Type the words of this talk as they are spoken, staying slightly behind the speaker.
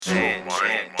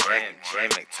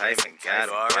Tyson got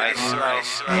it right.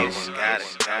 A1 got it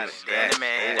back. Ooh,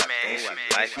 I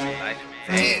think she like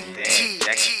me.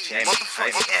 Jackie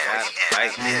Tyson got it right.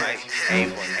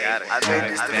 A1 got it. I think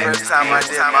this the first time I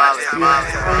did Molly.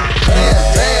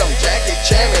 Damn, Jackie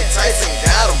Tyson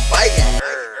got him biting.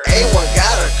 A1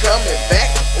 got her coming back.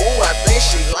 Ooh, I think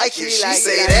she like it. She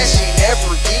say that she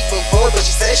never eat before, but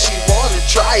she said she wanna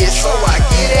try it. So I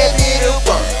get that little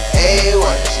bump.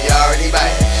 A1, she already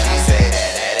biting. She say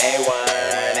that A1.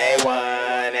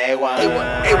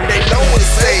 They know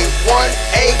it's A1,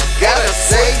 ain't gotta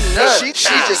say none.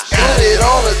 She just put it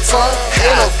on her tongue,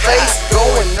 in her face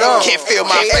going numb. Can't feel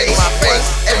my face,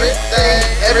 everything.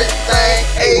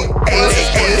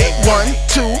 A1,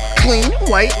 2, clean,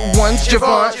 white, 1's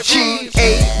Givenchy.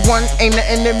 A1 ain't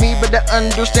nothing to me, but I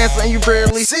understand something you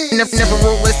rarely see. Never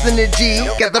roll less than a G.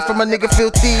 Got that from a nigga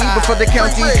filthy. Before the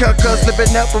county cut,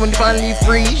 slipping up, but when he finally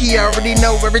free, he already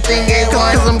know everything A1.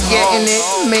 Cause I'm getting it,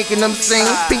 making them sing.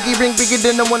 Pinky ring bigger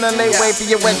than the one I lay way for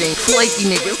your wedding. Flaky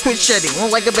niggas, quit shedding.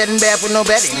 Won't like a bed and bath with no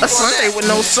bedding. A Sunday with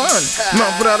no sun.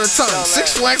 Mouth without a tongue.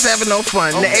 Six Flags having no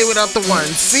fun. The A without the one.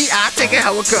 See, I take it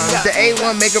how it comes. The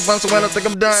A1 make it run, so I don't think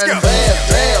I'm done.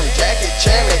 Damn, Jackie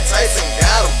Tyson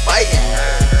got him biting.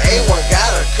 A1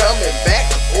 got her coming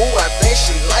back. Ooh, I think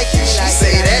she like it. She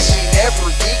say that she never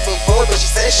eat before, but she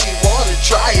said she wanna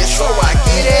try it. So I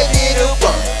get that little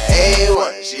bump.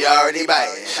 A1, she already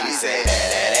biting. She say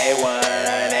that A1.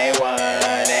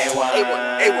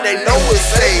 They know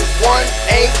it's A1,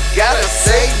 ain't gotta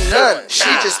say none. She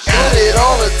just put it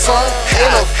on her tongue,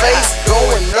 in her face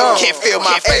going numb. Can't feel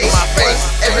my face,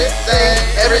 everything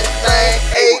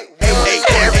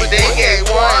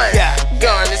A1.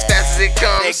 Gone as fast as it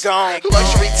comes.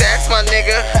 Luxury tax, my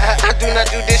nigga. I do not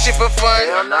do this shit for fun.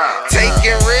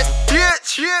 Taking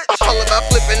risks, all about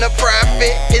flipping a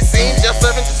profit. It seems you're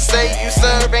serving to say you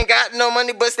serve. Ain't got no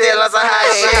money, but still as a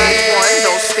high shit.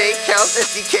 No steakhouse,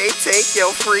 SDK, take your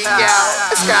freak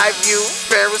out. Sky view,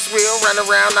 Ferris wheel, run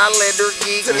around, I let her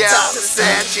geek out.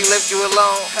 Sad she left you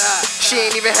alone. She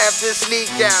ain't even have to sneak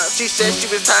out. She said she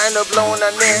was tired of blowing her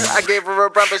nails. I gave her a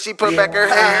bump, but she put back her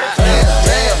hair.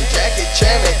 Damn, Jackie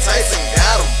Tyson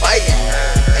got him biting.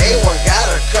 A1 got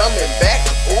her coming back.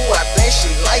 Ooh, I think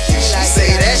she like it. She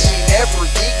say that she never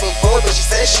eat before, but she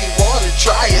said she wanna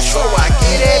try it. So I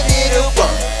get that little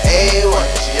bump. A1,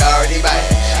 she already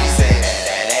biting. She say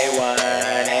that A1.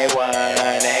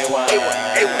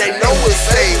 They know it's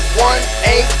A1,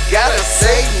 ain't gotta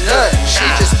say none. She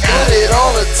just put it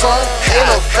on her tongue, in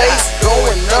her face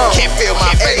going numb. Can't feel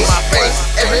my face,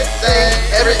 everything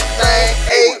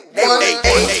A1,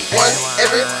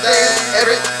 everything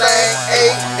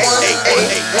A1,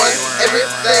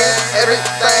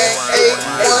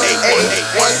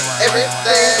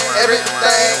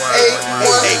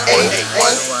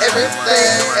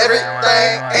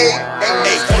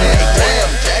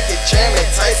 Damn, Jackie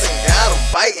Tyson got him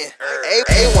biting.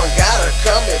 A1 got her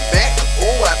coming back.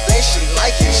 Ooh, I think she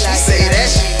like it. She say that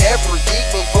she never eat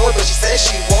before, but she said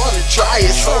she wanna try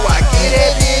it. So I get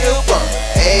that little bump.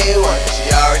 A1, she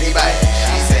already biting.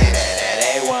 She say that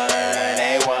A1.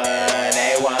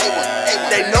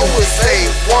 They know it's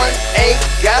A1, ain't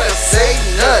gotta say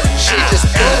none. She just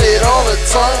put it on her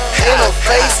tongue, in her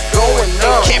face going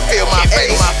numb. Can't feel my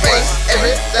face.